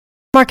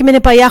Market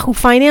Minute by Yahoo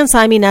Finance.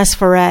 I'm Ines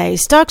Ferre.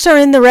 Stocks are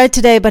in the red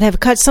today, but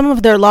have cut some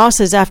of their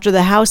losses after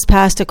the House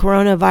passed a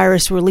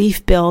coronavirus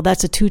relief bill.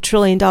 That's a $2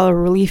 trillion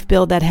relief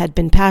bill that had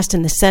been passed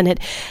in the Senate,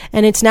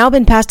 and it's now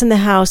been passed in the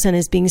House and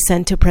is being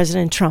sent to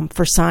President Trump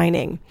for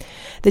signing.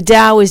 The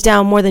Dow is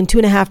down more than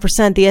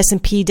 2.5%. The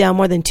S&P down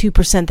more than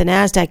 2%. The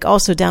Nasdaq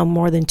also down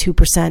more than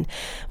 2%.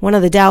 One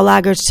of the Dow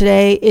laggards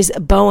today is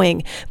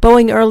Boeing.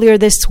 Boeing earlier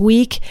this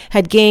week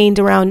had gained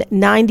around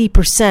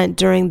 90%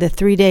 during the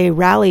 3-day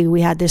rally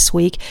we had this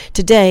week.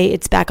 Today,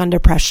 it's back under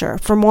pressure.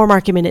 For more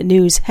Market Minute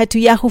news, head to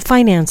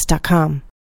yahoofinance.com.